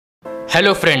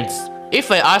Hello friends,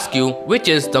 if I ask you which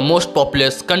is the most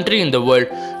populous country in the world,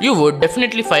 you would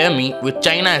definitely fire me with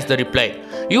China as the reply.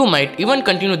 You might even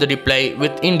continue the reply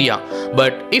with India.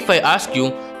 But if I ask you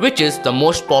which is the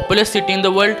most populous city in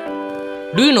the world,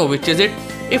 do you know which is it?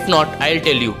 If not, I'll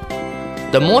tell you.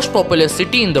 The most populous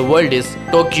city in the world is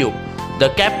Tokyo,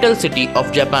 the capital city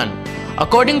of Japan.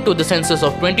 According to the census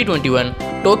of 2021,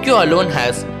 Tokyo alone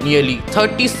has nearly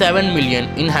 37 million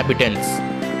inhabitants.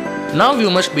 Now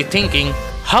you must be thinking,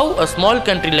 how a small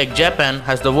country like Japan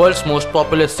has the world's most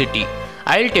populous city?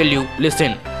 I'll tell you,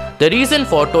 listen. The reason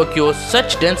for Tokyo's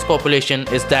such dense population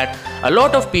is that a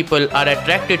lot of people are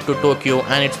attracted to Tokyo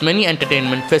and its many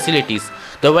entertainment facilities,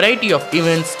 the variety of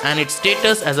events and its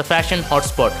status as a fashion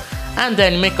hotspot, and the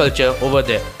anime culture over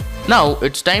there. Now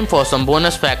it's time for some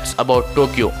bonus facts about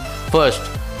Tokyo. First,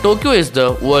 Tokyo is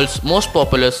the world's most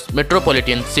populous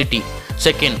metropolitan city.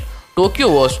 Second,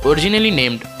 Tokyo was originally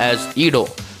named as Edo.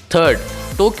 Third,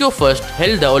 Tokyo first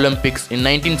held the Olympics in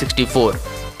 1964.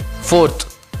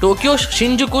 Fourth, Tokyo's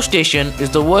Shinjuku station is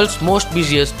the world's most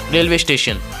busiest railway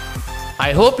station.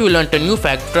 I hope you learnt a new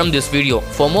fact from this video.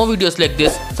 For more videos like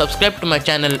this, subscribe to my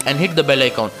channel and hit the bell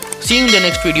icon. See you in the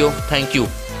next video. Thank you.